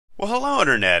Well, hello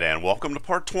Internet, and welcome to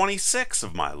part 26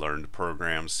 of my Learn to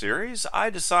Program series. I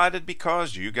decided,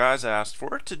 because you guys asked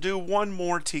for it, to do one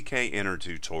more TkInter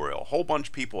tutorial. A whole bunch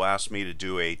of people asked me to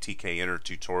do a TkInter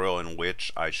tutorial in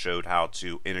which I showed how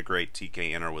to integrate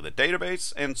TkInter with a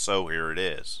database, and so here it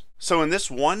is. So in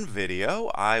this one video,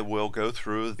 I will go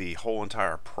through the whole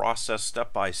entire process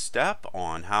step by step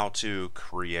on how to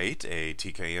create a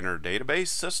TkInter database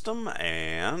system,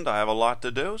 and I have a lot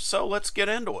to do, so let's get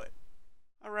into it.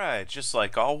 Alright, just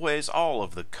like always, all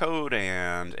of the code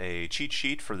and a cheat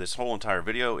sheet for this whole entire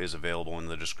video is available in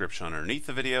the description underneath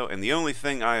the video, and the only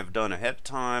thing I have done ahead of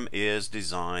time is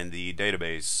design the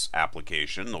database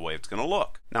application the way it's going to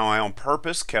look. Now, I on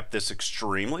purpose kept this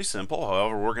extremely simple.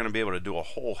 However, we're going to be able to do a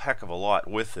whole heck of a lot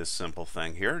with this simple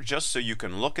thing here, just so you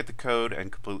can look at the code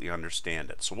and completely understand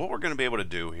it. So what we're going to be able to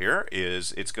do here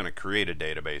is it's going to create a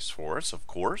database for us, of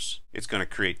course. It's going to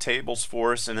create tables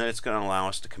for us, and then it's going to allow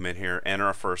us to come in here, enter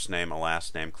a first name, a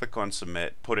last name, click on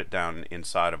submit, put it down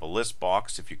inside of a list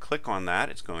box. If you click on that,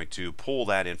 it's going to pull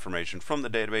that information from the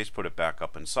database, put it back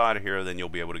up inside of here. Then you'll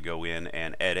be able to go in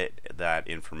and edit that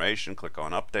information, click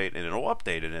on update, and it'll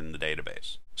update it in the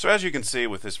database. So as you can see,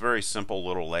 with this very simple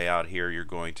little layout here, you're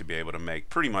going to be able to make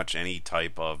pretty much any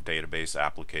type of database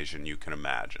application you can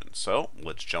imagine. So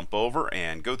let's jump over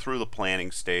and go through the planning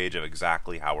stage of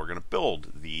exactly how we're going to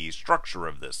build the structure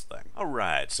of this thing.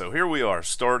 Alright, so here we are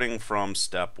starting from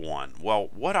step one. Well,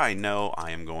 what I know I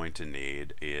am going to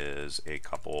need is a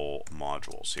couple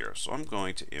modules here. So I'm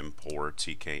going to import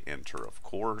TkInter, of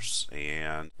course,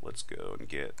 and let's go and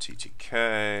get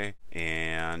TTK.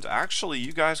 And actually,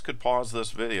 you guys could pause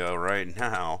this video right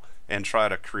now and try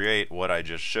to create what I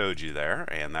just showed you there,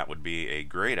 and that would be a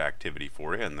great activity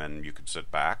for you, and then you could sit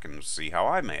back and see how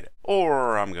I made it.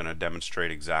 Or I'm going to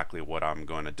demonstrate exactly what I'm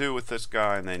going to do with this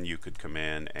guy, and then you could come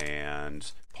in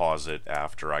and pause it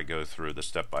after I go through the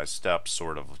step-by-step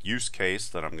sort of use case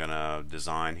that I'm going to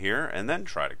design here, and then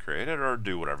try to create it, or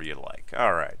do whatever you like.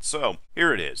 Alright, so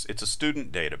here it is. It's a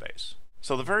student database.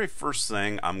 So the very first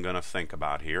thing I'm going to think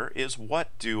about here is, what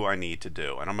do I need to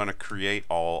do? And I'm going to create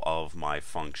all of my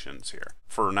functions here.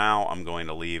 For now, I'm going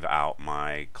to leave out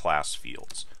my class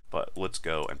fields, but let's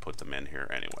go and put them in here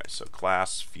anyway. So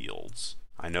class fields.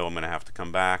 I know I'm going to have to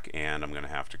come back and I'm going to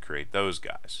have to create those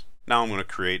guys. Now I'm going to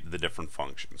create the different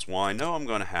functions. Well, I know I'm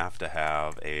going to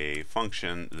have a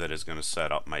function that is going to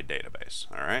set up my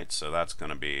database. Alright, so that's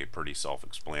going to be pretty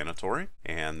self-explanatory,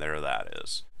 and there that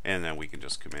is. And then we can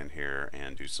just come in here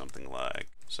and do something like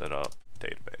set up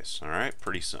database. Alright,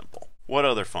 pretty simple. What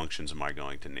other functions am I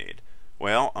going to need?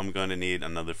 Well, I'm going to need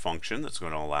another function that's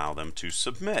going to allow them to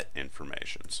submit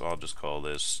information. So I'll just call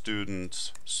this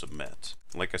student submit.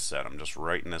 Like I said, I'm just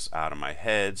writing this out of my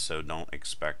head, so don't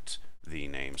expect the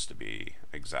names to be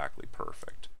exactly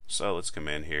perfect. So let's come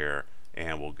in here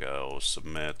and we'll go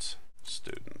submit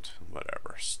student,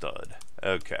 whatever, stud.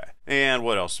 Okay, and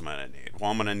what else am I going to need?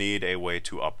 Well, I'm going to need a way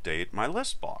to update my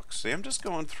list box. See, I'm just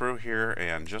going through here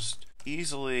and just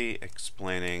easily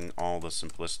explaining all the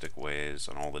simplistic ways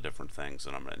and all the different things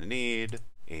that I'm going to need,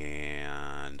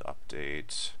 and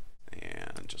update,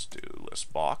 and just do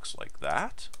list box like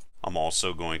that. I'm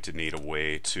also going to need a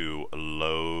way to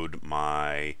load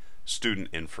my student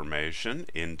information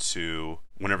into,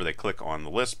 whenever they click on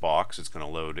the list box, it's going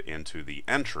to load into the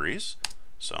entries.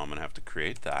 So I'm going to have to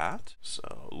create that.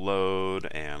 So load,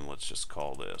 and let's just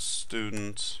call this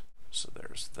student. So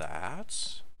there's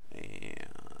that.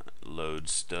 And load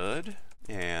stud.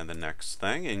 And the next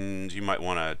thing, and you might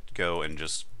want to go and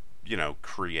just, you know,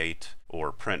 create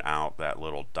or print out that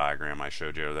little diagram I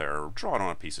showed you there, or draw it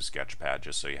on a piece of Sketchpad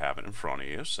just so you have it in front of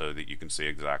you so that you can see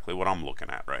exactly what I'm looking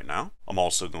at right now. I'm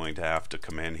also going to have to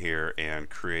come in here and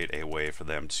create a way for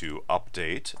them to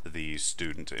update the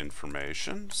student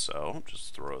information, so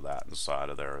just throw that inside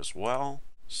of there as well.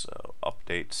 So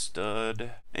update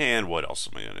stud. And what else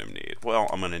am I going to need? Well,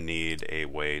 I'm going to need a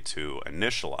way to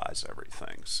initialize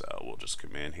everything. So we'll just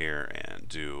come in here and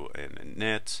do an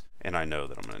init. And I know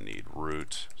that I'm going to need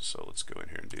root. So let's go in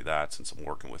here and do that since I'm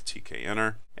working with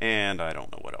TkInter. And I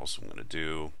don't know what else I'm going to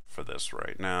do for this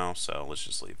right now. So let's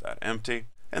just leave that empty.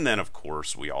 And then of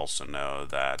course we also know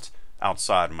that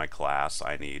outside my class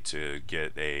I need to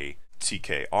get a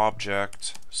TK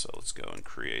object, so let's go and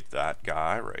create that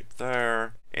guy right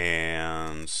there.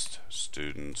 And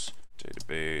student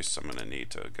database, I'm going to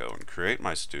need to go and create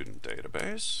my student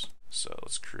database. So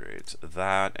let's create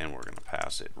that, and we're going to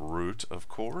pass it root, of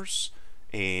course,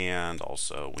 and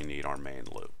also we need our main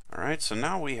loop. Alright, so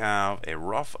now we have a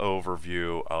rough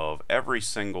overview of every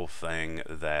single thing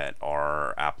that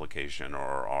our application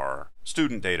or our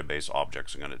student database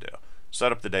objects are going to do.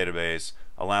 Set up the database,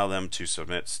 allow them to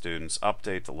submit students,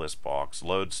 update the list box,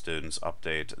 load students,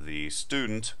 update the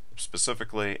student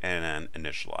specifically, and then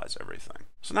initialize everything.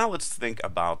 So now let's think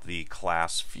about the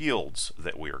class fields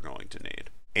that we are going to need.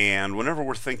 And whenever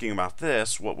we're thinking about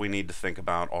this, what we need to think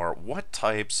about are what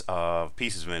types of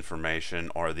pieces of information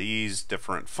are these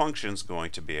different functions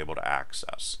going to be able to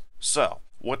access. So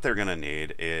what they're going to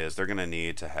need is they're going to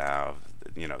need to have,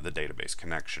 you know, the database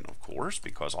connection, of course,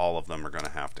 because all of them are going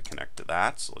to have to connect to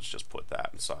that. So let's just put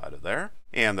that inside of there.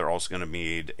 And they're also going to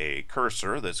need a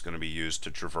cursor that's going to be used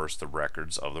to traverse the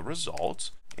records of the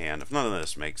results. And if none of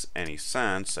this makes any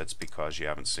sense, that's because you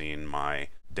haven't seen my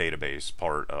database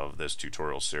part of this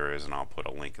tutorial series, and I'll put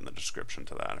a link in the description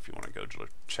to that if you want to go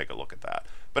take a look at that.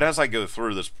 But as I go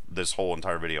through this whole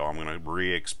entire video, I'm going to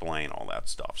re-explain all that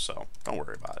stuff, so don't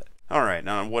worry about it. Alright,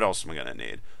 now what else am I going to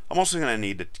need? I'm also going to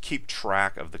need to keep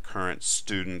track of the current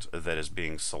student that is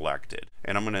being selected.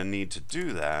 And I'm going to need to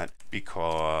do that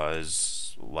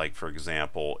because, like for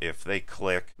example, if they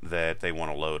click that they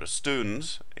want to load a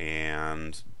student,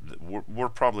 and we're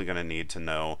probably going to need to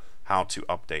know how to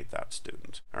update that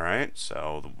student. Alright,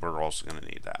 so we're also going to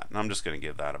need that. And I'm just going to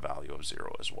give that a value of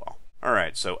 0 as well.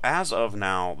 Alright, so as of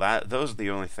now, those are the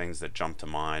only things that jump to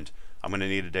mind. I'm going to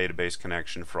need a database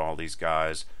connection for all these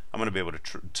guys. I'm going to be able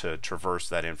to traverse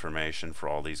that information for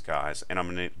all these guys, and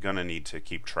I'm going to need to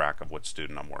keep track of what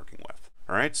student I'm working with.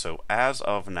 Alright, so as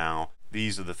of now,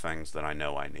 these are the things that I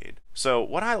know I need. So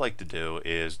what I like to do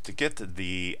is to get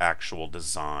the actual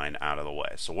design out of the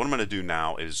way. So what I'm going to do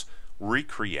now is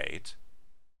recreate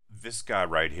this guy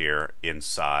right here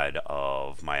inside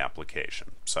of my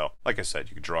application. So like I said,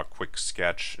 you can draw a quick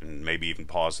sketch and maybe even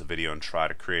pause the video and try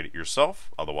to create it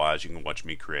yourself. Otherwise, you can watch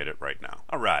me create it right now.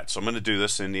 Alright, so I'm going to do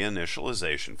this in the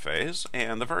initialization phase,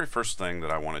 and the very first thing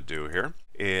that I want to do here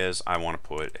is I want to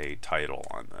put a title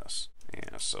on this.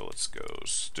 And so let's go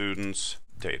students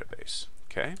database.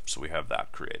 Okay, so we have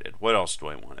that created. What else do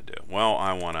I want to do? Well,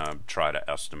 I want to try to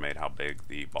estimate how big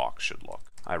the box should look.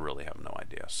 I really have no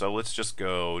idea. So let's just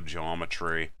go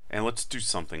geometry, and let's do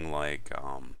something like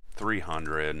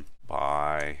 300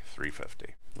 by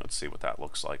 350. Let's see what that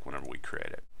looks like whenever we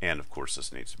create it. And of course,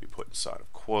 this needs to be put inside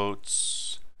of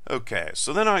quotes. Okay,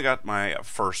 so then I got my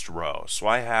first row. So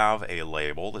I have a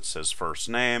label that says first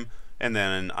name, and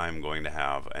then I'm going to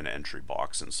have an entry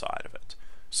box inside of it.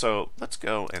 So let's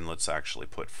go and let's actually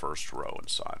put first row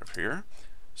inside of here.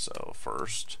 So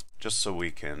first, just so we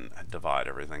can divide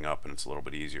everything up and it's a little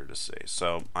bit easier to see.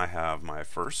 So I have my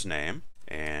first name,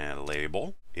 and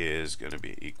label is going to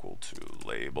be equal to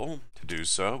label. To do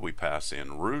so, we pass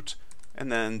in root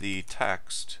and then the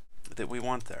text that we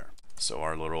want there. So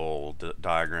our little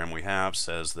diagram we have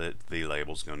says that the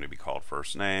label is going to be called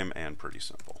first name, and pretty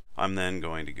simple. I'm then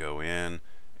going to go in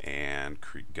and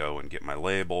go and get my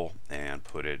label and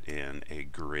put it in a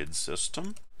grid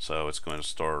system. So it's going to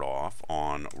start off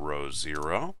on row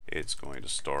 0. It's going to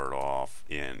start off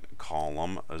in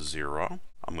column 0.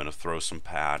 I'm going to throw some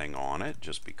padding on it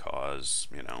just because,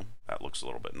 you know, that looks a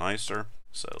little bit nicer.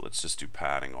 So let's just do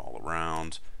padding all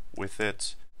around with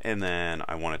it. And then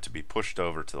I want it to be pushed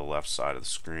over to the left side of the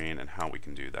screen, and how we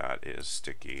can do that is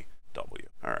sticky W.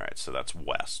 Alright, so that's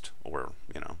west, or,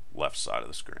 you know, left side of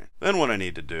the screen. Then what I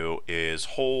need to do is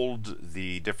hold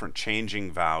the different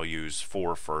changing values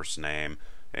for first name.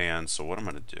 And so what I'm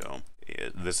going to do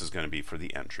is, this is going to be for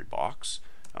the entry box.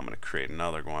 I'm going to create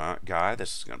another guy.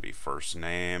 This is going to be first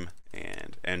name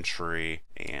and entry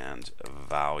and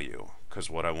value. Because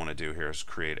what I want to do here is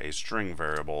create a string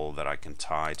variable that I can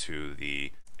tie to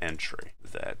the entry.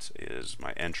 That is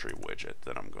my entry widget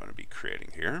that I'm going to be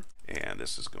creating here. And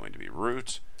this is going to be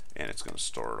root, and it's going to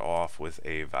start off with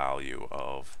a value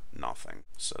of nothing.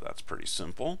 So that's pretty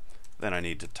simple. Then I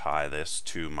need to tie this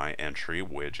to my entry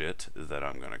widget that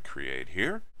I'm going to create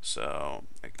here. So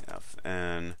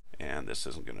fn, and this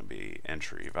isn't going to be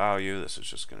entry value. This is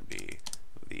just going to be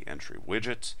the entry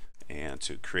widget. And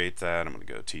to create that, I'm going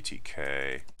to go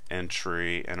TTK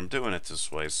entry, and I'm doing it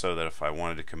this way so that if I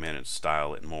wanted to come in and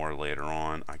style it more later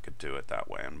on, I could do it that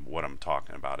way. And what I'm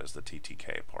talking about is the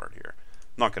TTK part here.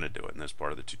 I'm not going to do it in this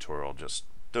part of the tutorial, just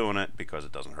doing it because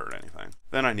it doesn't hurt anything.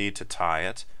 Then I need to tie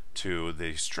it to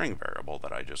the string variable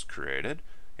that I just created,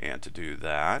 and to do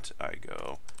that I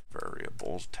go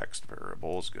variables, text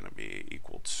variable is going to be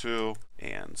equal to,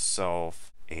 and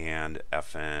self, and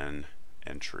fn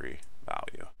entry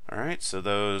value. Alright, so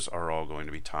those are all going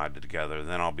to be tied together.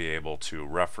 Then I'll be able to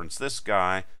reference this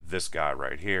guy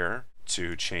right here,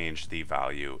 to change the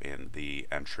value in the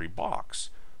entry box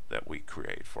that we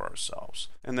create for ourselves.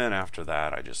 And then after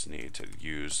that, I just need to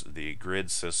use the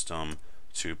grid system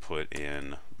to put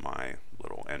in my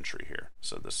little entry here.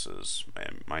 So this is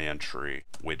my entry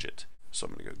widget. So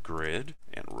I'm going to go grid,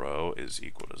 and row is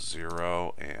equal to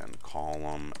 0, and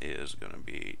column is going to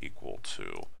be equal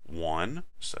to 1.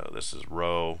 So this is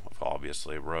row,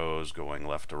 obviously rows going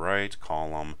left to right,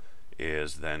 column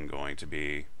is then going to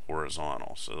be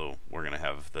horizontal. So we're going to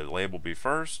have the label be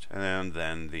first, and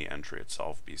then the entry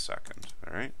itself be second.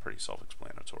 All right, pretty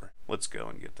self-explanatory. Let's go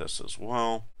and get this as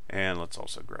well, and let's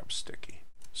also grab sticky.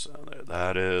 So there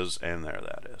that is, and there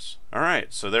that is. All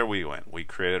right, so there we went. We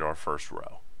created our first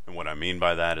row. And what I mean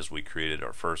by that is we created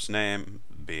our first name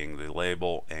being the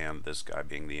label and this guy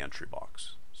being the entry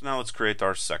box. So now let's create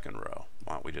our second row.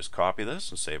 Why don't we just copy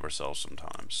this and save ourselves some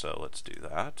time. So let's do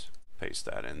that. Paste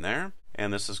that in there.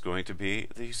 And this is going to be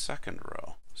the second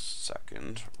row.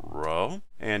 Second row.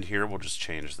 And here we'll just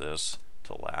change this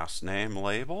to last name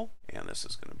label. And this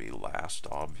is going to be last,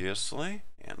 obviously.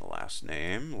 And last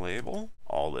name label.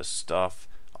 All this stuff.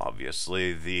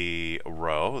 Obviously the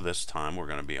row, this time we're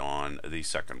going to be on the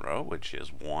second row, which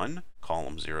is 1.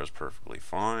 Column 0 is perfectly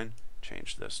fine.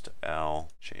 Change this to L,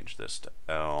 change this to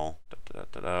L,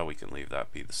 We can leave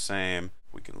that be the same.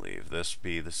 We can leave this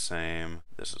be the same.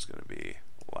 This is going to be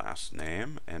last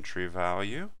name entry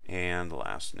value and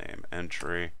last name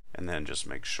entry. And then just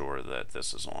make sure that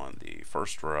this is on the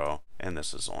first row and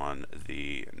this is on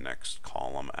the next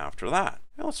column after that.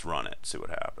 Now let's run it, see what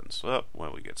happens. Oh,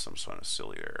 well, we get some sort of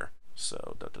silly error.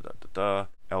 So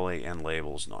LAN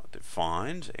label is not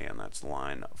defined, and that's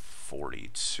line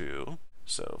 42.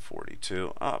 So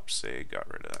 42 up, say got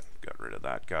rid of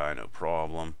that guy, no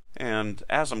problem. And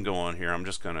as I'm going here, I'm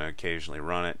just going to occasionally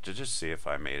run it to just see if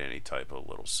I made any type of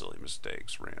little silly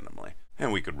mistakes randomly.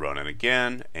 And we could run it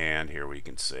again, and here we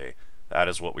can see that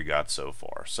is what we got so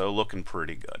far. So looking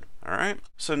pretty good. All right.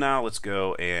 So now let's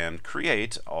go and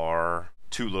create our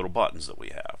 2 little buttons that we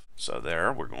have. So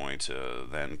there, we're going to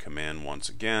then come in once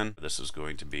again. This is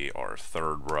going to be our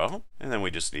third row, and then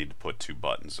we just need to put 2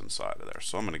 buttons inside of there.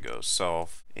 So I'm going to go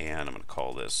self, and I'm going to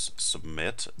call this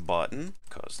submit button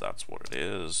because that's what it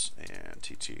is. And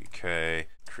TTK,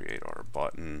 create our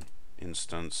button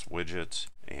instance widget,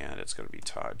 and it's going to be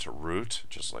tied to root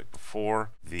just like before.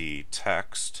 The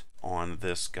text on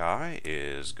this guy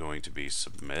is going to be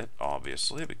submit,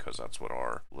 obviously, because that's what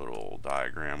our little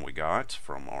diagram we got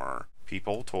from our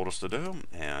people told us to do.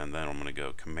 And then I'm going to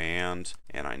go command,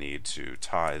 and I need to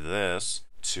tie this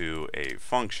to a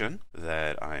function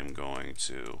that I'm going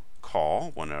to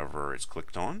call whenever it's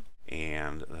clicked on,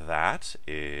 and that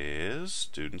is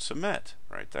student submit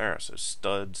right there. So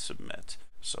stud submit.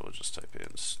 So we'll just type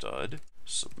in stud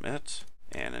submit,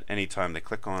 and anytime they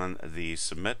click on the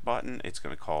submit button, it's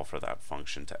going to call for that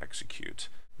function to execute.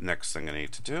 Next thing I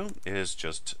need to do is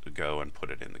just go and put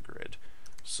it in the grid.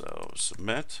 So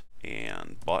submit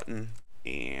and button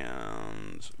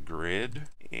and grid,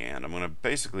 and I'm going to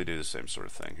basically do the same sort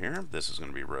of thing here. This is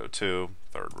going to be row 2,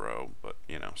 third row, but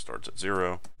you know, starts at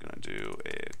 0. Going to do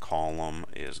a column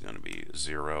is going to be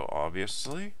 0,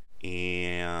 obviously.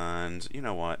 And you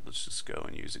know what, let's just go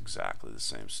and use exactly the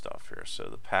same stuff here. So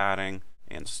the padding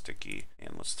and sticky,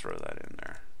 and let's throw that in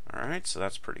there. Alright, so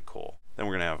that's pretty cool. Then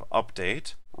we're going to have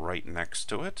update right next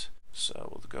to it. So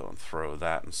we'll go and throw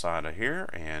that inside of here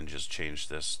and just change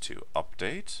this to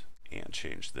update and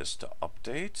change this to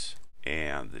update.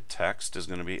 And the text is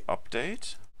going to be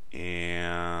update.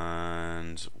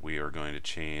 And we are going to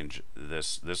change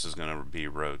this. This is going to be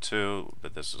row 2,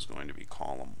 but this is going to be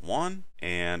column 1.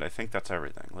 And I think that's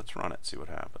everything. Let's run it, see what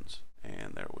happens.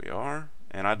 And there we are.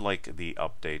 And I'd like the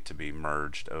update to be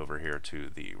merged over here to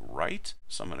the right.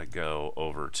 So I'm going to go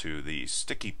over to the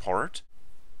sticky part.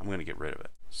 I'm going to get rid of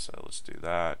it. So let's do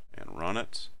that and run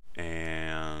it.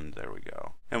 And there we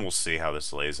go. And we'll see how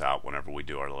this lays out whenever we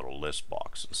do our little list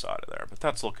box inside of there. But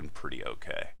that's looking pretty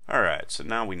okay. Alright, so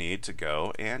now we need to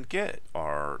go and get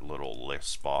our little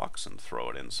list box and throw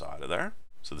it inside of there.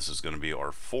 So this is going to be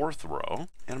our 4th row.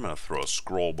 And I'm going to throw a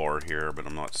scroll bar here, but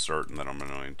I'm not certain that I'm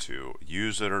going to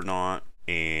use it or not.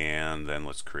 And then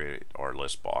let's create our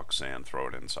list box and throw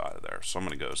it inside of there. So I'm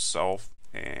going to go self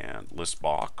and list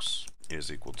box is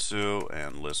equal to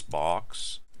and list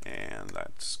box. And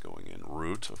that's going in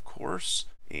root, of course.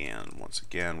 And once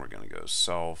again, we're going to go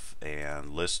self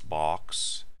and list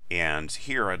box. And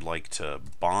here I'd like to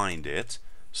bind it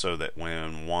so that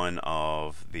when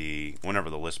whenever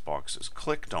the list box is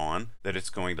clicked on, that it's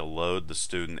going to load the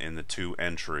student in the 2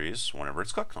 entries whenever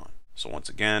it's clicked on. So once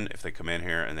again, if they come in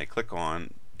here and they click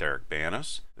on Derek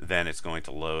Banis, then it's going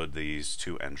to load these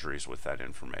 2 entries with that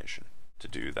information. To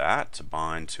do that, to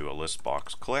bind to a list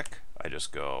box click, I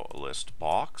just go list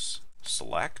box,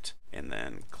 select, and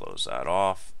then close that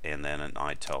off, and then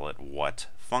I tell it what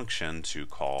function to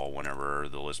call whenever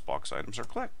the list box items are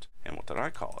clicked. And what did I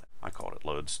call it? I called it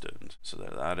load student. So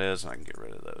there that is. I can get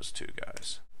rid of those two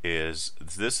guys.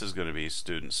 This is going to be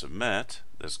student submit,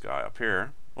 this guy up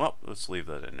here. Well, let's leave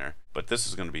that in there. But this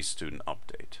is going to be student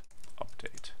update.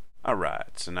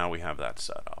 Alright, so now we have that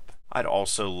set up. I'd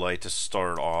also like to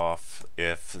start off,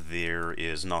 if there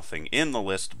is nothing in the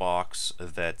list box,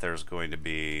 that there's going to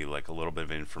be like a little bit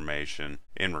of information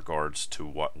in regards to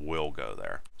what will go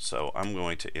there. So I'm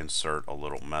going to insert a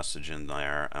little message in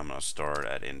there. I'm going to start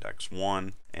at index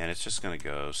 1, and it's just going to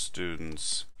go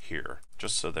students here,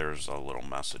 just so there's a little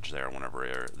message there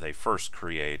whenever they first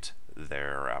create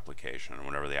their application,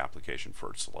 whenever the application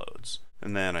first loads.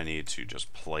 And then I need to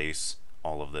just place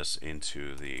all of this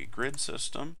into the grid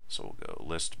system. So we'll go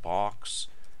list box,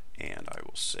 and I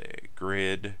will say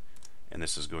grid, and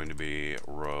this is going to be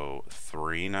row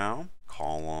 3 now.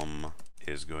 Column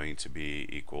is going to be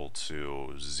equal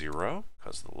to 0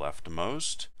 because the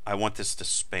leftmost. I want this to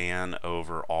span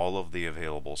over all of the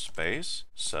available space,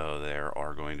 so there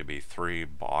are going to be 3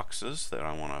 boxes that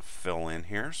I want to fill in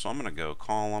here. So I'm going to go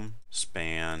column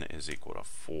span is equal to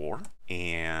 4,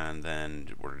 and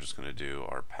then we're just going to do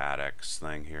our padx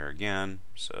thing here again.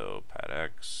 So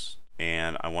padx,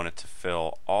 and I want it to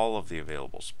fill all of the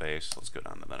available space. Let's go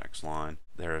down to the next line.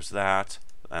 There's that.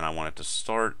 And I want it to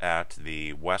start at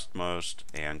the westmost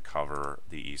and cover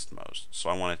the eastmost. So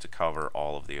I want it to cover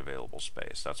all of the available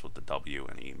space. That's what the W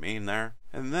and E mean there.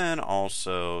 And then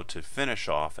also to finish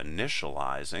off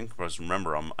initializing, because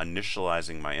remember I'm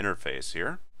initializing my interface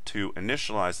here. To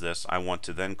initialize this, I want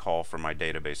to then call for my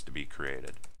database to be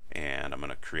created. And I'm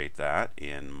going to create that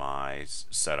in my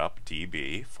setup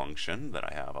DB function that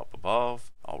I have up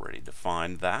above. Already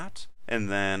defined that. And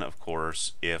then, of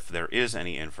course, if there is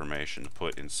any information to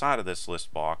put inside of this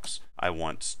list box, I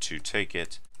want to take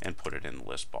it and put it in the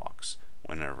list box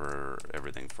whenever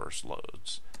everything first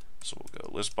loads. So we'll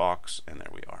go list box, and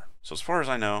there we are. So as far as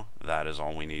I know, that is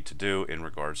all we need to do in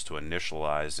regards to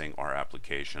initializing our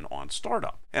application on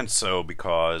startup. And so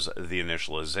because the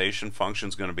initialization function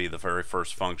is going to be the very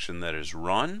first function that is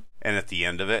run, and at the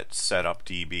end of it,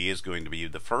 setupDB is going to be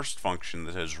the first function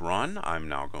that is run, I'm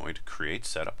now going to create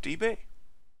setupDB.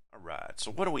 Alright, so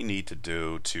what do we need to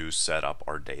do to set up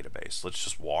our database? Let's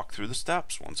just walk through the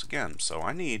steps once again. So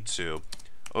I need to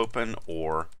open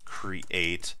or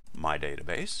create my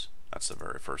database. That's the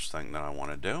very first thing that I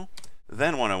want to do.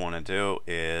 Then what I want to do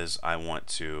is I want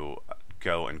to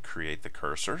go and create the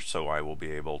cursor, so I will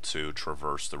be able to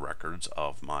traverse the records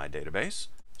of my database.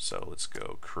 So let's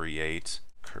go create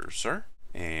cursor,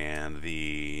 and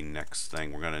the next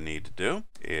thing we're going to need to do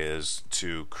is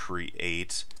to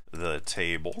create the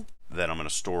table that I'm going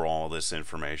to store all this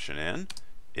information in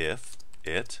if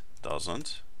it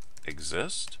doesn't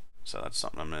exist. So that's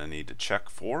something I'm going to need to check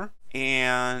for.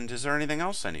 And is there anything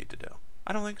else I need to do?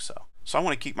 I don't think so. So I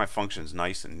want to keep my functions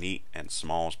nice and neat and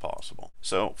small as possible.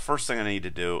 So first thing I need to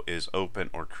do is open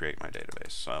or create my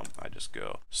database. So I just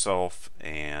go self,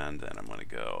 and then I'm going to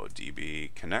go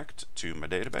db connect to my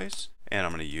database, and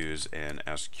I'm going to use an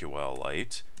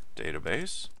SQLite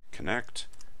database connect,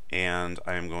 and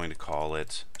I'm going to call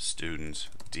it student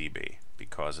DB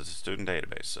because it's a student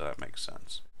database, so that makes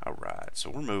sense. Alright, so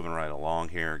we're moving right along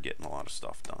here, getting a lot of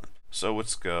stuff done. So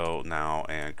let's go now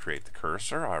and create the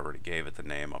cursor. I already gave it the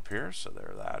name up here, so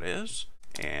there that is.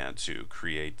 And to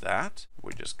create that,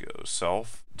 we just go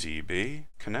self db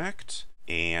connect,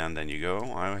 and then you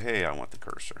go, hey, I want the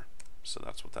cursor. So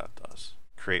that's what that does.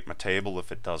 Create my table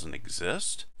if it doesn't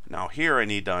exist. Now here I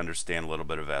need to understand a little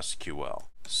bit of SQL.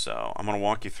 So I'm going to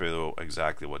walk you through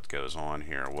exactly what goes on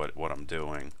here, what I'm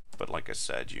doing. But like I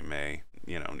said, you may,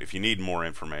 if you need more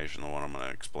information than what I'm going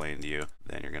to explain to you,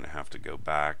 then you're going to have to go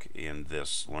back in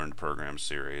this Learn to Program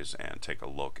series and take a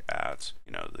look at,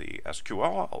 the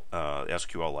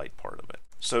SQLite part of it.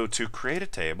 So to create a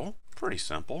table, pretty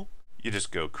simple. You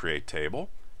just go create table.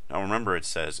 Now remember it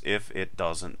says if it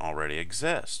doesn't already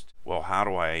exist. Well, how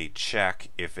do I check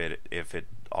if it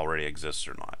already exists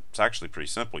or not? It's actually pretty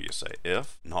simple. You say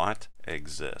if not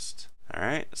exist.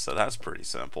 Alright, so that's pretty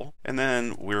simple. And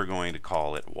then we're going to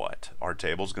call it what? Our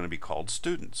table is going to be called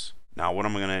students. Now what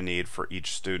am I going to need for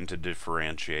each student to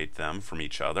differentiate them from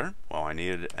each other? Well, I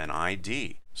need an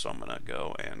ID. So I'm going to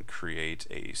go and create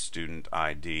a student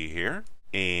ID here.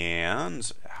 And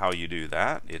how you do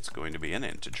that, it's going to be an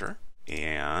integer.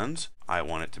 And I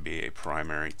want it to be a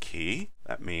primary key.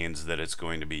 That means that it's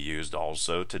going to be used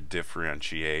also to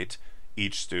differentiate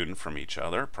each student from each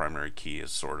other. Primary key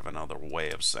is sort of another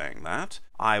way of saying that.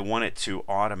 I want it to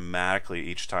automatically,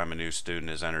 each time a new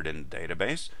student is entered in the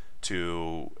database,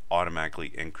 to automatically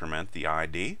increment the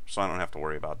ID, so I don't have to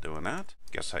worry about doing that.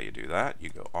 Guess how you do that? You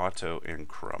go auto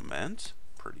increment.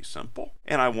 Pretty simple.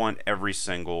 And I want every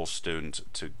single student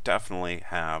to definitely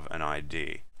have an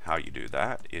ID. How you do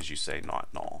that is you say not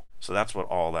null. So that's what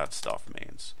all that stuff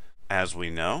means. As we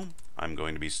know, I'm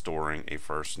going to be storing a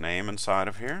first name inside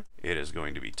of here. It is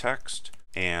going to be text,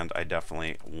 and I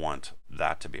definitely want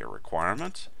that to be a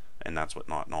requirement, and that's what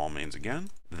not null means again.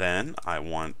 Then I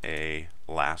want a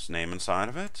last name inside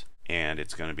of it, and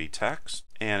it's going to be text,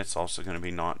 and it's also going to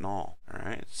be not null.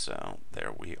 Alright, so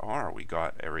there we are. We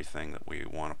got everything that we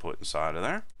want to put inside of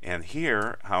there. And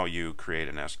here, how you create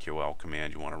an SQL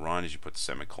command you want to run is you put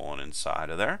semicolon inside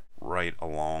of there, right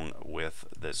along with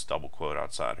this double quote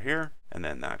outside here, and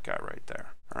then that guy right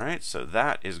there. Alright, so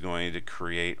that is going to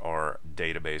create our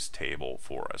database table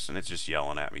for us, and it's just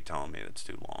yelling at me, telling me it's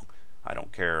too long. I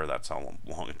don't care, that's how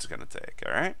long it's going to take.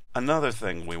 Alright, another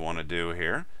thing we want to do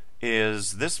here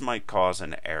is this might cause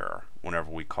an error whenever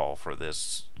we call for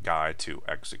this guy to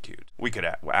execute. We could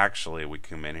actually, we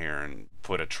come in here and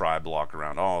put a try block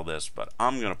around all this, but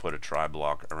I'm going to put a try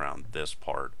block around this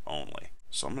part only.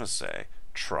 So I'm going to say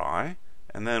try,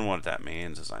 and then what that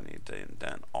means is I need to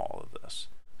indent all of this.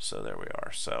 So there we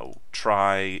are. So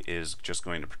try is just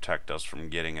going to protect us from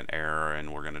getting an error,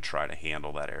 and we're going to try to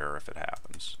handle that error if it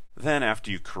happens. Then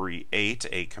after you create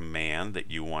a command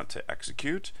that you want to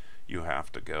execute, you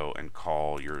have to go and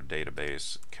call your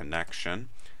database connection,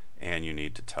 and you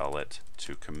need to tell it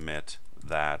to commit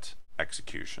that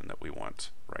execution that we want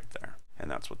right there. And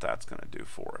that's what that's going to do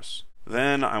for us.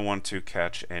 Then I want to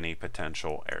catch any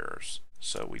potential errors.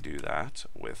 So we do that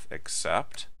with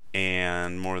except,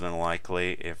 and more than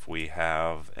likely if we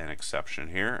have an exception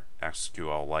here,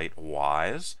 SQLite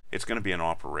wise, it's going to be an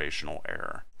operational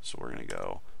error. So we're going to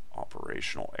go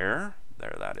operational error.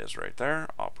 There that is right there,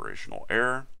 operational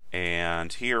error.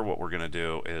 And here what we're going to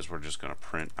do is we're just going to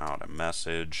print out a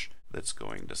message that's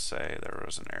going to say there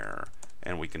was an error,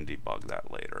 and we can debug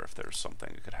that later if there's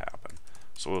something that could happen.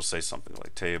 So we'll say something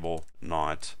like table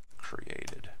not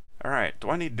created. Alright, do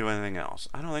I need to do anything else?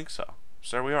 I don't think so.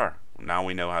 So there we are. Now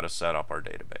we know how to set up our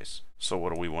database. So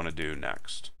what do we want to do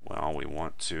next? Well, we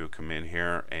want to come in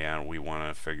here and we want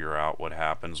to figure out what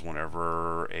happens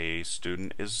whenever a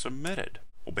student is submitted.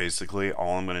 Well, basically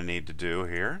all I'm going to need to do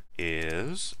here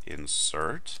is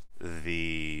insert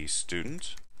the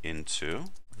student into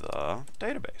the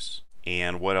database.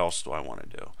 And what else do I want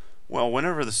to do? Well,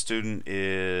 whenever the student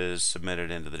is submitted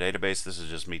into the database, this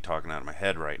is just me talking out of my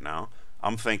head right now,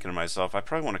 I'm thinking to myself, I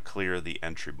probably want to clear the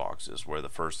entry boxes where the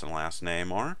first and last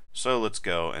name are. So let's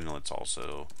go and let's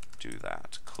also do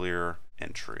that. Clear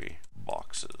entry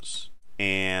boxes.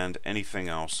 And anything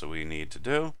else that we need to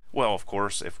do? Well, of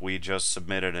course, if we just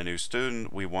submitted a new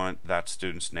student, we want that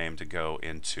student's name to go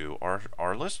into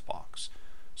our list box.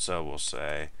 So we'll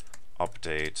say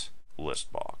update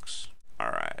list box.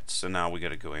 Alright, so now we got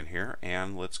to go in here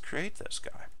and let's create this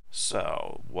guy.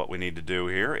 So what we need to do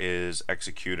here is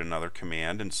execute another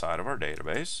command inside of our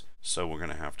database. So we're going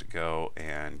to have to go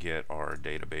and get our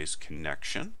database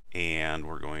connection, and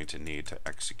we're going to need to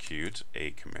execute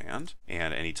a command.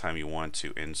 And anytime you want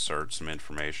to insert some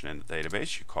information in the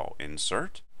database, you call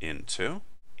insert into,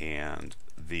 and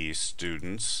the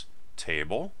students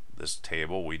table, this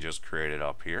table we just created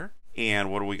up here.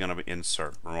 And what are we going to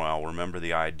insert? Well, remember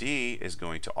the ID is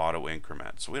going to auto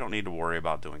increment, so we don't need to worry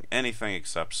about doing anything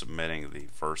except submitting the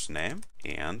first name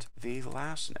and the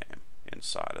last name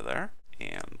inside of there.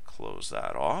 And close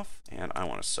that off, and I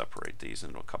want to separate these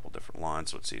into a couple different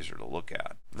lines so it's easier to look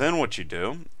at. Then what you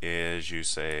do is you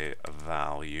say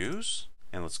values,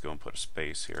 and let's go and put a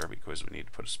space here because we need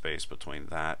to put a space between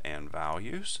that and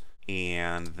values.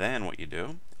 And then what you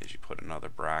do is you put another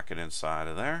bracket inside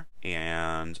of there,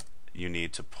 and you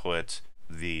need to put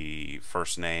the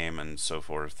first name and so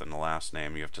forth and the last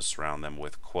name, you have to surround them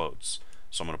with quotes.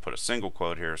 So I'm going to put a single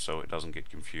quote here so it doesn't get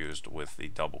confused with the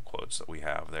double quotes that we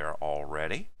have there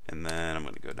already. And then I'm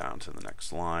going to go down to the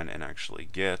next line and actually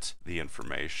get the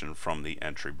information from the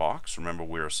entry box. Remember,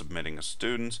 we are submitting a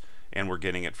student and we're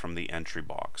getting it from the entry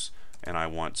box. And I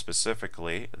want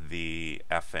specifically the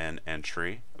FN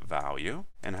entry value.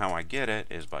 And how I get it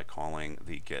is by calling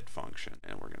the get function.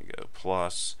 And we're going to go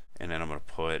plus, and then I'm going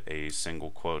to put a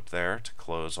single quote there to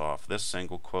close off this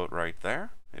single quote right there.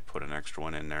 They put an extra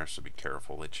one in there, so be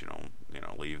careful that you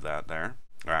don't leave that there.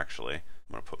 Or actually,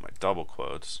 I'm going to put my double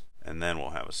quotes, and then we'll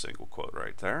have a single quote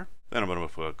right there. Then I'm going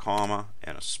to put a comma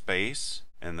and a space,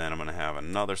 and then I'm going to have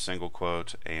another single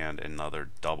quote and another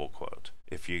double quote.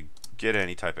 If you get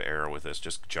any type of error with this,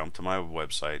 just jump to my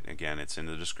website. Again, it's in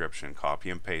the description.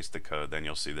 Copy and paste the code, then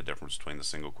you'll see the difference between the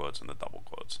single quotes and the double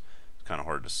quotes. It's kind of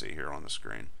hard to see here on the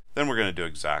screen. Then we're going to do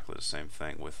exactly the same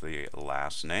thing with the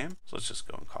last name. So let's just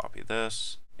go and copy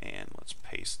this, and let's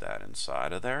paste that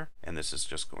inside of there. And this is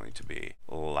just going to be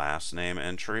last name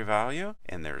entry value,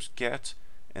 and there's get.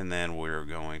 And then we're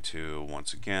going to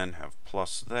once again have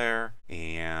plus there,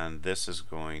 and this is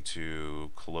going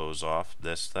to close off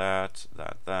this, that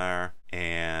there,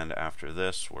 and after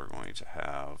this we're going to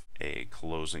have a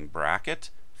closing bracket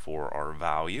for our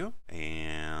value,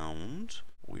 and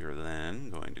we are then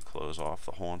going to close off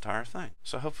the whole entire thing.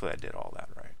 So hopefully I did all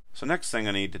that right. So next thing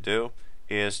I need to do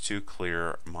is to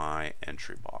clear my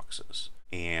entry boxes,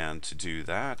 and to do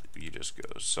that you just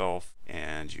go self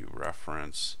and you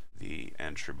reference the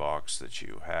entry box that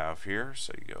you have here.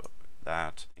 So you go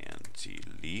that and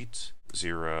delete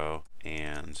 0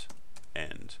 and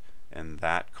end, and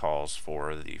that calls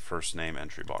for the first name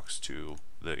entry box to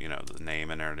the the name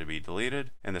in there to be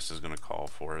deleted, and this is going to call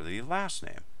for the last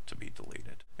name to be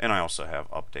deleted. And I also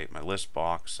have update my list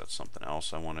box. That's something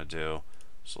else I want to do.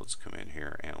 So let's come in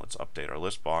here and let's update our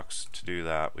list box. To do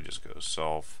that, we just go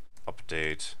self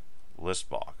update list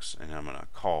box, and I'm going to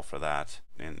call for that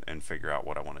and figure out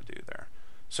what I want to do there.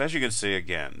 So as you can see,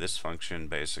 again, this function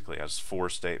basically has 4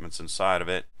 statements inside of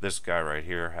it. This guy right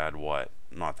here had what?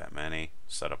 Not that many.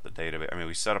 Set up the database. I mean,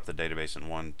 we set up the database in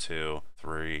 1, 2,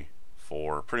 3,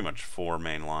 4, pretty much 4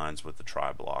 main lines with the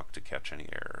try block to catch any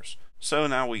errors. So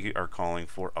now we are calling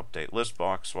for update list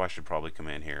box, so I should probably come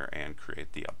in here and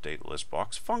create the update list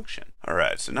box function.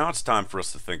 Alright, so now it's time for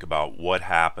us to think about what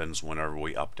happens whenever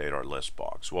we update our list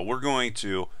box. Well, we're going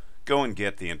to go and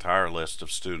get the entire list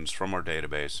of students from our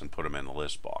database and put them in the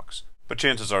list box. But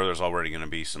chances are there's already going to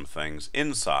be some things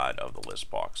inside of the list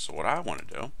box. So what I want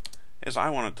to do is I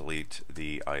want to delete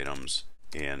the items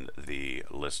in the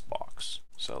list box.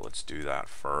 So let's do that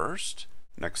first.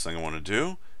 Next thing I want to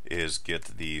do is get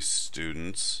the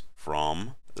students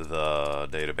from the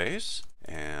database,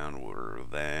 and we're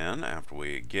then, after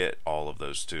we get all of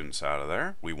those students out of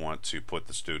there, we want to put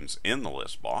the students in the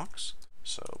list box.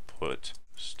 So put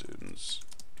students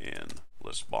in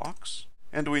list box.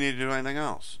 And do we need to do anything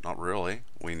else? Not really.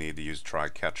 We need to use try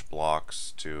catch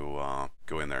blocks to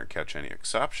go in there and catch any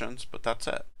exceptions, but that's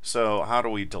it. So how do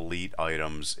we delete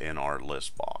items in our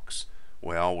list box?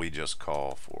 Well, we just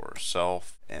call for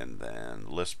self and then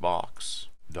list box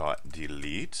dot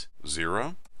delete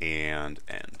 0 and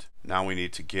end. Now we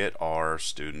need to get our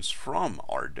students from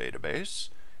our database,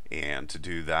 and to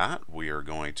do that we are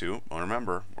going to,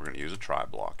 remember, we're going to use a try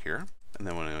block here, and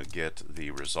then we're going to get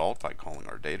the result by calling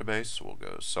our database. So we'll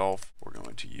go self, we're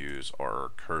going to use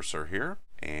our cursor here,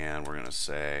 and we're going to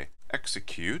say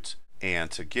execute.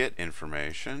 And to get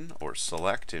information or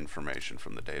select information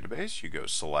from the database, you go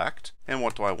select. And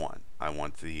what do I want? I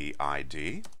want the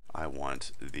ID, I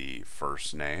want the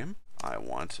first name, I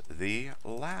want the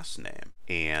last name.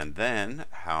 And then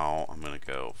how I'm going to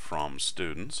go from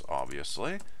students,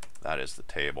 obviously. That is the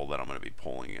table that I'm going to be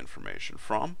pulling information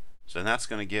from. So that's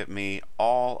going to give me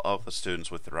all of the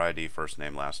students with their ID, first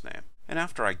name, last name. And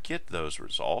after I get those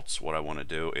results, what I want to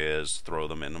do is throw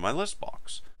them into my list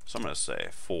box. So I'm going to say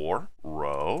for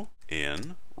row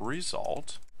in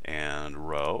result, and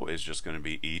row is just going to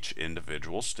be each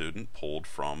individual student pulled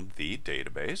from the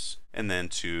database. And then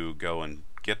to go and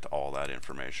get all that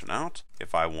information out,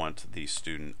 if I want the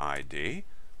student ID,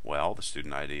 well, the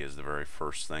student ID is the very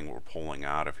first thing we're pulling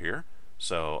out of here.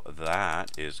 So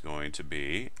that is going to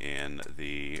be in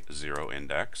the 0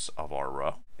 index of our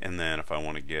row. And then if I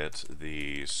want to get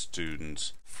the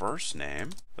student's first name,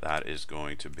 that is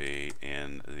going to be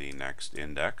in the next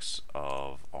index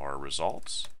of our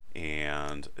results.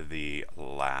 And the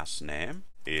last name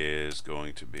is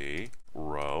going to be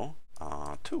row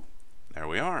 2. There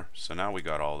we are. So now we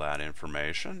got all that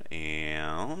information,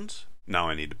 and now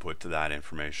I need to put that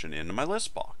information into my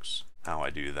list box. How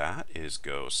I do that is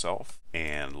go self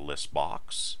and list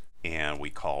box, and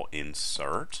we call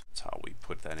insert. That's how we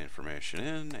put that information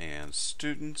in, and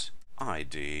student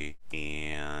ID,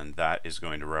 and that is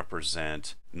going to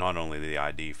represent not only the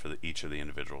ID for each of the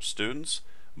individual students,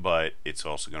 but it's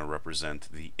also going to represent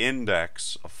the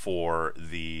index for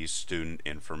the student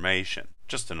information.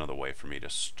 Just another way for me to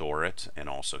store it and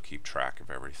also keep track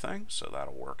of everything, so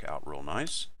that'll work out real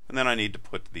nice. And then I need to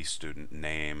put the student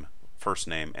name, first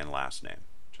name and last name,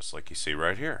 just like you see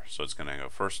right here. So it's going to go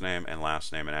first name and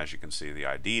last name, and as you can see, the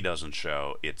ID doesn't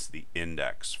show, it's the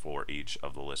index for each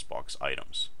of the list box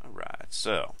items. Alright,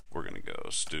 so we're going to go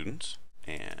student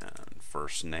and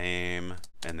first name,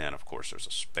 and then of course there's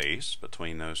a space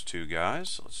between those two guys.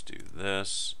 So let's do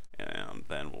this, and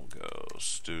then we'll go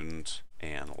student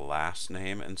and last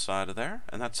name inside of there,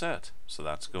 and that's it. So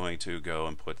that's going to go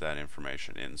and put that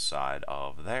information inside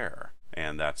of there.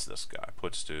 And that's this guy,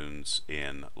 put students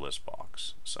in list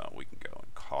box. So we can go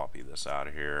and copy this out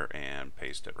of here and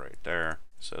paste it right there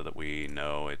so that we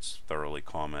know it's thoroughly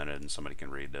commented and somebody can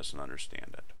read this and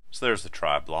understand it. So there's the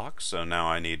try block. So now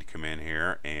I need to come in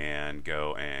here and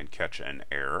go and catch an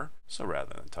error. So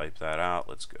rather than type that out,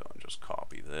 let's go and just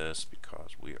copy this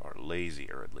because we are lazy,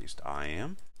 or at least I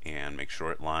am, and make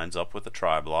sure it lines up with the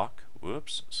try block.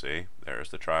 Whoops, see,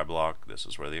 there's the try block. This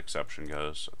is where the exception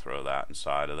goes, so throw that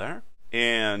inside of there.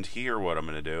 And here what I'm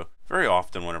going to do, very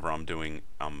often whenever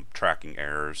I'm tracking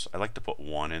errors, I like to put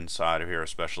 1 inside of here,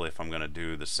 especially if I'm going to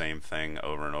do the same thing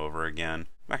over and over again.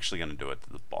 I'm actually going to do it to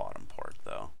the bottom part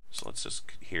though. So let's just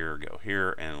go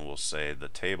here, and we'll say the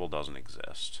table doesn't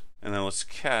exist. And then let's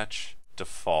catch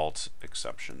default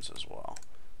exceptions as well.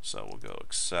 So we'll go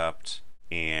except,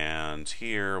 and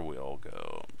here we'll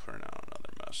go print out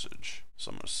another message.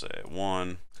 So I'm going to say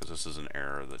 1, because this is an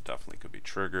error that definitely could be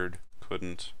triggered.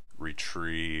 Couldn't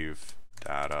retrieve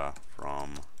data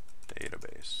from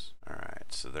database.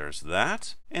 Alright, so there's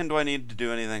that. And do I need to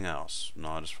do anything else?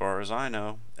 Not as far as I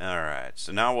know. Alright,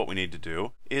 so now what we need to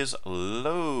do is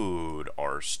load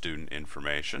our student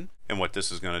information. And what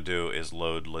this is going to do is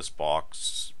load list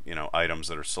box, items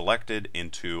that are selected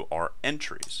into our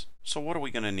entries. So what are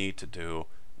we going to need to do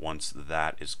once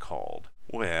that is called?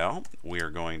 Well, we are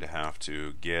going to have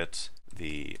to get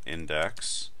the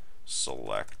index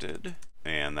selected,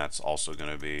 and that's also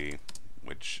going to be,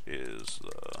 which is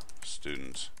the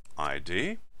student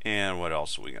ID. And what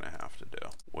else are we going to have to do?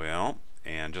 Well,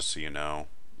 and just so you know,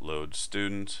 load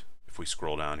student, if we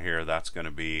scroll down here, that's going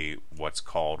to be what's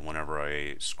called whenever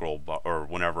a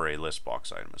whenever a list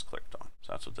box item is clicked on.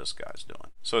 So that's what this guy's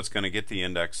doing. So it's going to get the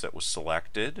index that was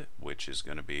selected, which is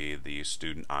going to be the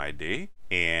student ID,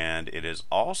 and it is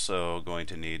also going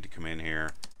to need to come in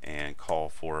here and call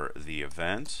for the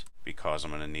event, because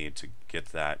I'm going to need to get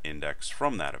that index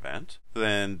from that event.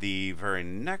 Then the very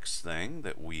next thing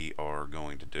that we are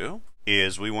going to do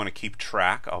is we want to keep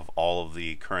track of all of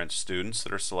the current students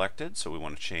that are selected, so we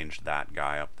want to change that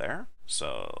guy up there.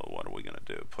 So what are we going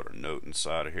to do? Put a note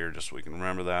inside of here just so we can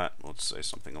remember that. Let's say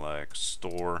something like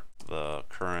store the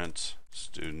current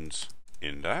student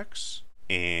index.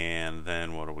 And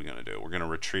then what are we going to do? We're going to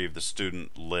retrieve the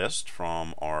student list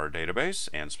from our database,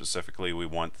 and specifically we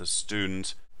want the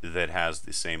student that has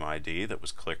the same ID that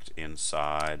was clicked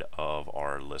inside of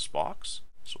our list box.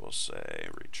 So we'll say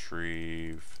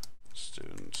retrieve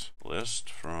student list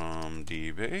from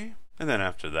DB. And then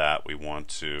after that, we want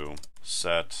to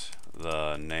set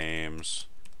the names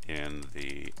in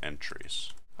the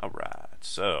entries. Alright,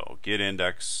 so get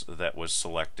index that was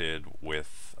selected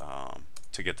with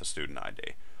to get the student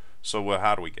ID. So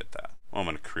how do we get that? Well, I'm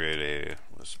going to create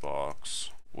a list box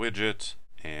widget,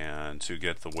 and to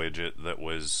get the widget that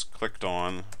was clicked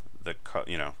on that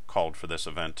called for this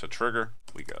event to trigger,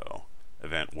 we go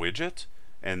event widget.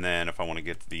 And then if I want to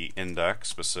get the index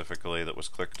specifically that was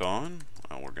clicked on,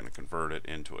 we're going to convert it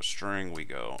into a string. We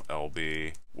go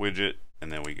lb widget,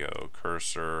 and then we go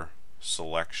cursor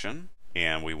selection,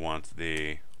 and we want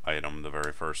the item, the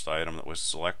very first item that was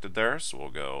selected there, so we'll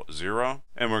go 0,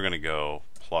 and we're going to go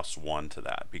 +1 to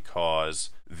that,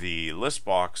 because the list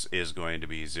box is going to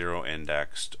be 0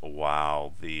 indexed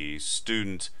while the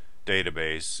student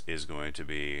database is going to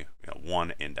be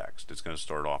 1 indexed. It's going to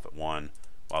start off at 1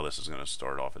 while this is going to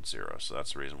start off at 0. So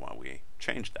that's the reason why we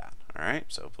changed that. Alright,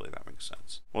 so hopefully that makes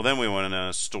sense. Well, then we want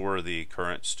to store the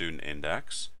current student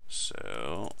index.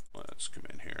 So let's come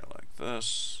in here like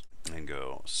this and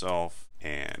go self,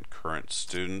 and current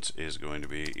student is going to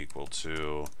be equal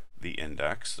to the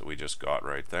index that we just got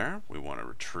right there. We want to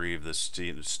retrieve the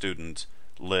student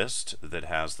list that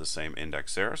has the same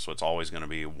index there, so it's always going to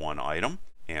be 1 item,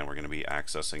 and we're going to be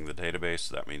accessing the database,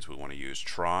 so that means we want to use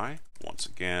try. Once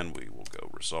again, we will go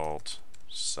result,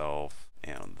 self,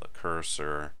 and the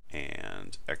cursor,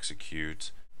 and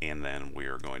execute, and then we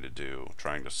are going to do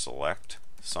trying to select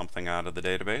something out of the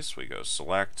database. We go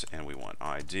select, and we want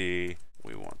ID,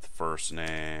 we want the first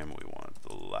name, we want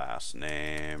the last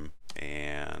name,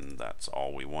 and that's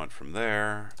all we want from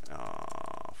there.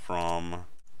 From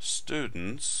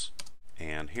students,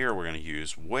 and here we're going to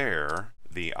use where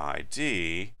the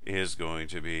ID is going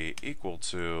to be equal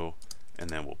to,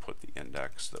 and then we'll put the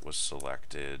index that was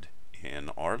selected in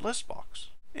our list box.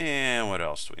 And what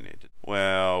else do we need to do?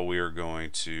 Well, we are going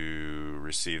to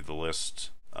receive the list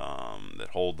that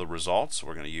hold the results. So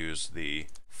we're going to use the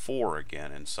for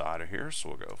again inside of here. So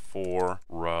we'll go for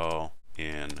row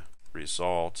in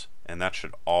result, and that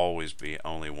should always be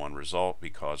only one result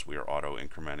because we are auto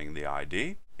incrementing the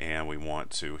ID, and we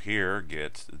want to here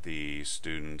get the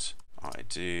student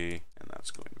ID, and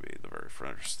that's going to be the very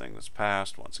first thing that's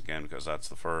passed once again because that's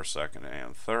the first, second,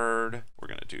 and third. We're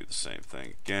going to do the same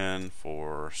thing again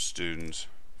for student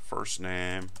first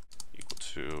name equal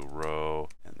to row,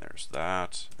 and there's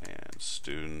that, and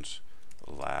student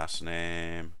last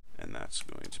name, and that's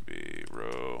going to be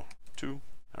row 2.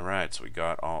 Alright, so we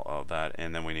got all of that,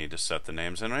 and then we need to set the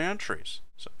names in our entries.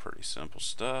 So pretty simple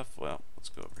stuff. Well, let's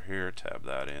go over here, tab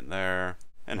that in there.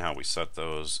 And how we set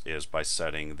those is by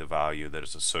setting the value that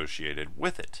is associated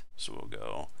with it. So we'll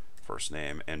go first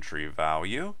name entry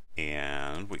value,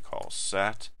 and we call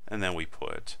set, and then we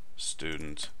put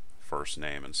student first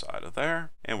name inside of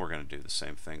there. And we're going to do the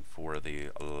same thing for the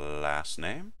last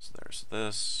name. So there's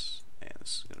this, and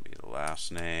this is going to be the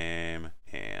last name,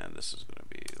 and this is going to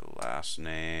be the last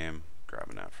name,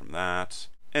 grabbing that from that.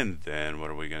 And then what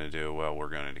are we going to do? Well, we're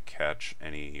going to catch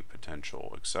any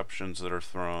potential exceptions that are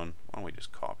thrown. Why don't we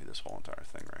just copy this whole entire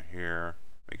thing right here,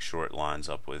 make sure it lines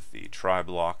up with the try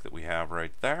block that we have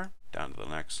right there. Down to the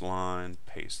next line,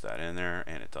 paste that in there,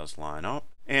 and it does line up.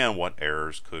 And what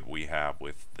errors could we have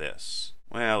with this?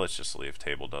 Well, let's just leave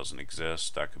table doesn't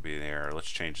exist. That could be the error.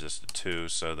 Let's change this to 2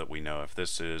 so that we know if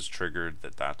this is triggered,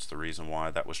 that's the reason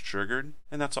why that was triggered.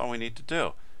 And that's all we need to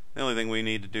do. The only thing we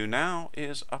need to do now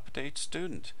is update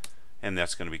student. And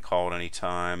that's going to be called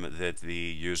anytime that the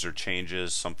user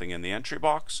changes something in the entry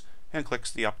box and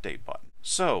clicks the update button.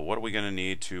 So what are we going to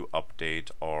need to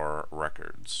update our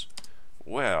records?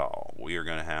 Well, we are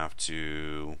going to have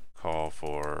to call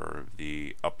for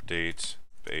the update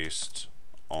based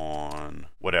on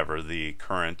whatever the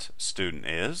current student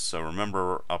is. So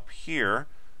remember up here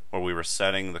where we were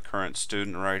setting the current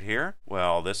student right here,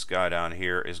 well, this guy down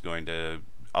here is going to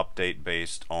update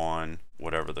based on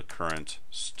whatever the current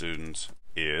student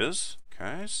is.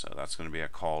 Okay, so that's going to be a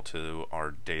call to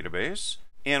our database.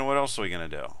 And what else are we going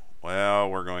to do? Well,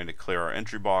 we're going to clear our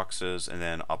entry boxes and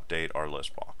then update our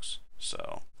list box.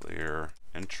 So clear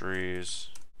entries,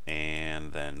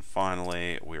 and then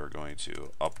finally we are going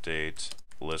to update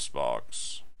list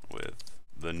box with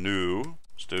the new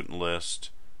student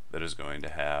list that is going to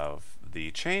have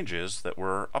the changes that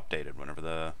were updated whenever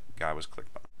the guy was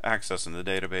clicked on. Accessing the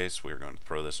database, we are going to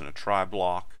throw this in a try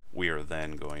block. We are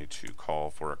then going to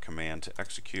call for a command to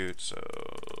execute, so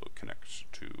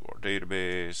connect to our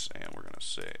database, and we're going to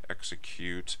say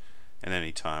execute, and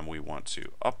anytime we want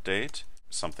to update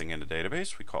something in the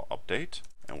database, we call update,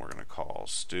 and we're going to call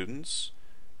students,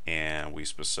 and we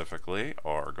specifically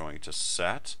are going to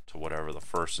set to whatever the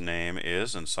first name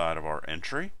is inside of our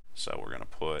entry. So we're going to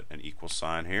put an equal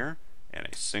sign here and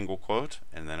a single quote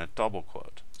and then a double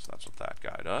quote. So that's what that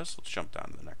guy does. Let's jump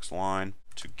down to the next line.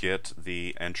 To get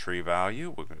the entry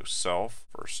value, we're going to self,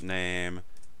 first name,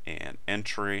 and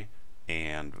entry,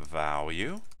 and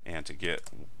value. And to get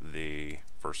the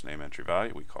first name entry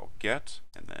value, we call get.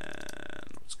 And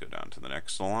then let's go down to the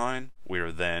next line. We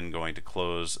are then going to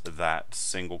close that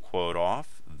single quote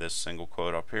off. This single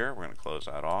quote up here, we're going to close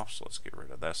that off. So let's get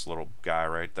rid of this little guy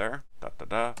right there. If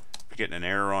you're getting an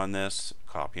error on this,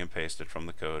 copy and paste it from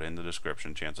the code in the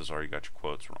description. Chances are you got your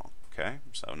quotes wrong. Okay,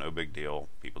 so no big deal.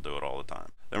 People do it all the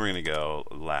time. Then we're going to go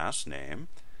last name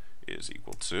is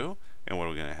equal to, and what are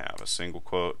we going to have? A single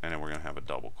quote, and then we're going to have a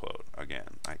double quote.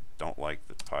 Again, I don't like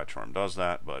that PyCharm does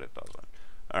that, but it doesn't.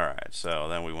 Alright, so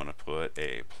then we want to put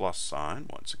a plus sign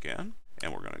once again,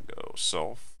 and we're going to go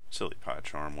self. Silly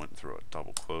PyCharm went through a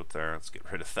double quote there. Let's get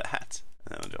rid of that.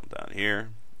 And then we'll jump down here.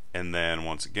 And then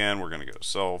once again, we're going to go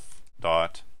self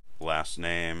dot last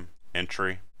name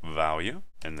entry value,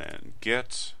 and then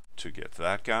get to get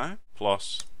that guy,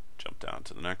 plus jump down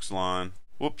to the next line.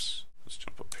 Whoops, let's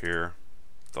jump up here,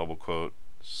 double quote,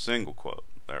 single quote.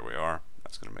 There we are.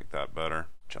 That's going to make that better.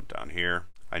 Jump down here.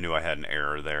 I knew I had an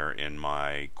error there in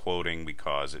my quoting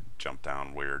because it jumped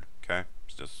down weird. Okay,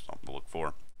 it's just something to look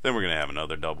for. Then we're going to have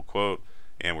another double quote,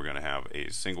 and we're going to have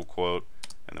a single quote,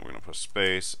 and then we're going to put a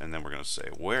space, and then we're going to say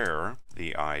where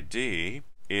the ID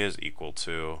is equal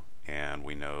to, and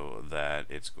we know that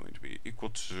it's going to be equal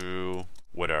to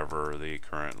whatever the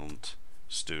current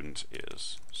student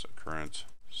is. So current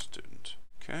student.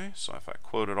 Okay, so if I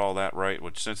quoted all that right,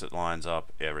 which since it lines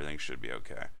up, everything should be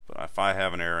okay. But if I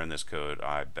have an error in this code,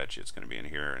 I bet you it's going to be in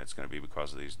here, and it's going to be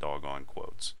because of these doggone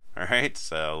quotes. Alright,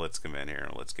 so let's come in here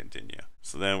and let's continue.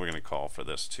 So then we're going to call for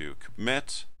this to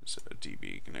commit. So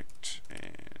db connect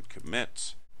and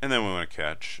commit. And then we want to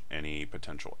catch any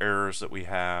potential errors that we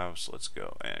have. So let's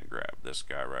go and grab this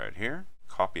guy right here,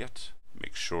 copy it,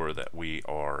 make sure that we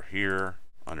are here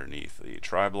underneath the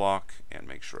try block and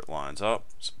make sure it lines up.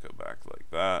 So go back like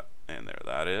that, and there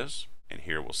that is. And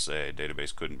here we'll say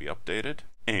database couldn't be updated.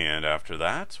 And after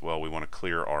that, well, we want to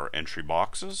clear our entry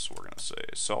boxes. So we're going to say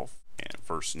self and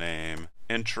first name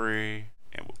entry,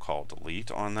 and we'll call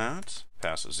delete on that.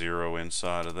 Pass a 0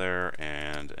 inside of there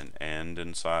and an end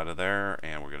inside of there,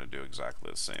 and we're going to do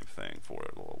exactly the same thing for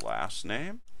the last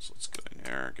name. So let's go in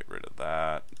here, get rid of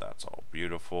that. That's all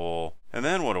beautiful. And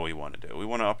then what do we want to do? We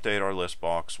want to update our list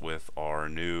box with our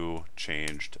new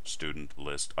changed student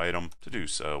list item. To do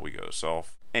so, we go to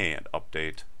self and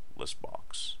update list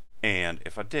box. And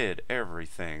if I did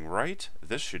everything right,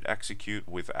 this should execute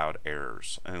without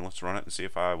errors. And let's run it and see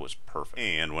if I was perfect.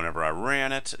 And whenever I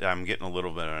ran it, I'm getting a little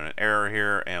bit of an error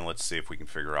here, and let's see if we can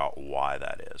figure out why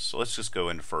that is. So let's just go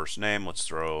into first name. Let's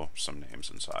throw some names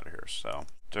inside of here. So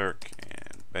Dirk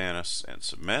and Banis and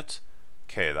submit.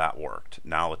 Okay, that worked.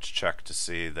 Now let's check to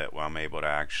see that I'm able to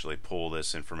actually pull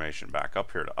this information back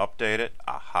up here to update it.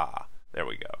 Aha. There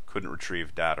we go. Couldn't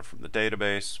retrieve data from the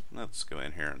database. Let's go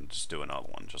in here and just do another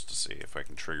one just to see if I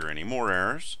can trigger any more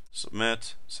errors.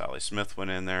 Submit. Sally Smith went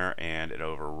in there and it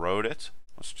overrode it.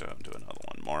 Let's go and do another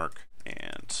one. Mark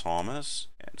and Thomas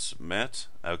and submit.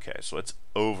 Okay, so it's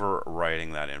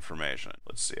overwriting that information.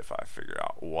 Let's see if I figure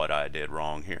out what I did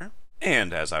wrong here.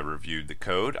 And as I reviewed the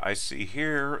code, I see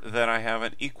here that I have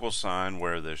an equal sign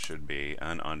where this should be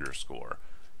an underscore.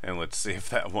 And let's see if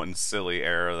that one silly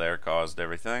error there caused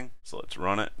everything. So let's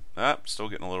run it. Still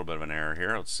getting a little bit of an error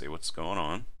here. Let's see what's going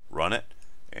on. Run it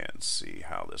and see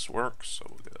how this works. So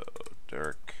we'll go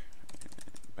Dirk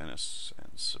and Banis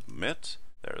and submit.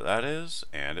 There that is.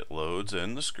 And it loads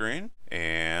in the screen.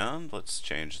 And let's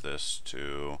change this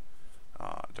to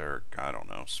Dirk, I don't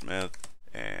know, Smith,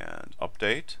 and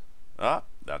update.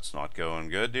 That's not going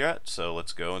good yet, so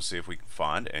let's go and see if we can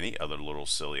find any other little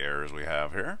silly errors we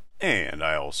have here. And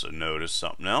I also noticed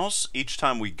something else. Each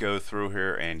time we go through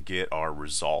here and get our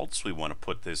results, we want to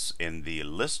put this in the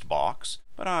list box,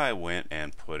 but I went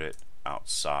and put it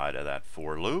outside of that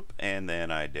for loop, and then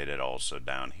I did it also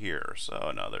down here. So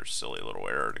another silly little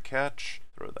error to catch.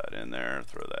 Throw that in there,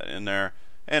 throw that in there,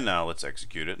 and now let's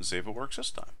execute it and see if it works this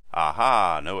time.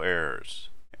 Aha, no errors.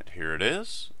 And here it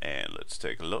is, and let's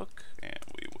take a look, and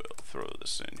we will throw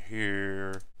this in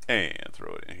here, and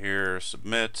throw it in here,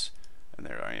 submit, and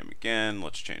there I am again.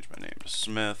 Let's change my name to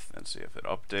Smith and see if it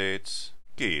updates.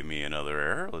 Gave me another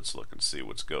error. Let's look and see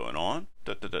what's going on.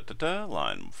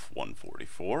 Line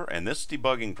 144, and this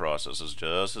debugging process is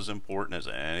just as important as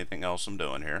anything else I'm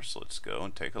doing here, so let's go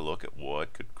and take a look at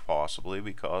what could possibly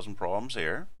be causing problems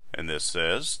here. And this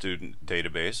says student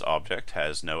database object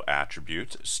has no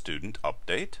attribute student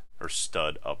update or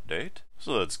stud update.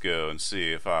 So let's go and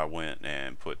see if I went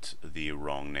and put the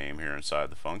wrong name here inside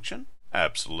the function.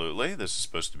 Absolutely, this is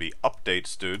supposed to be update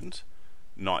student,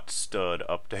 not stud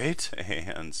update.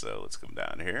 And so let's come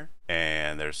down here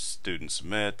and there's student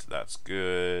submit. That's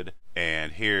good.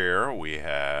 And here we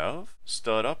have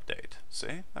stud update.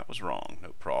 See, that was wrong. No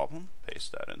problem.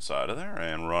 Paste that inside of there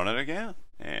and run it again.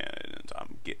 And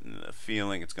I'm getting the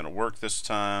feeling it's going to work this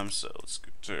time. So let's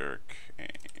go Dirk and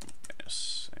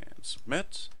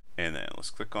submit. And then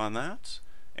let's click on that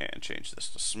and change this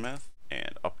to Smith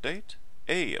and update.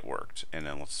 Hey, it worked. And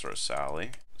then let's throw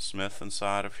Sally Smith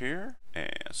inside of here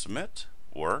and submit.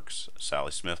 Works.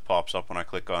 Sally Smith pops up when I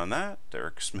click on that.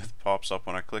 Derek Smith pops up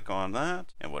when I click on that.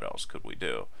 And what else could we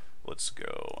do? Let's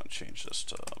go and change this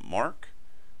to Mark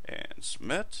and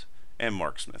submit. And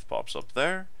Mark Smith pops up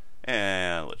there.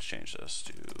 And let's change this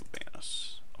to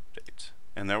Banis update.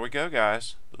 And there we go,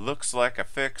 guys. Looks like I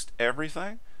fixed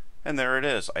everything. And there it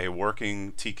is, a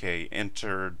working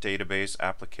TkInter database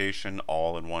application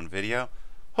all in one video.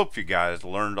 Hope you guys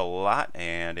learned a lot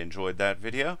and enjoyed that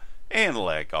video. And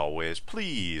like always,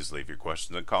 please leave your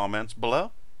questions and comments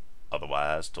below.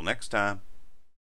 Otherwise, till next time.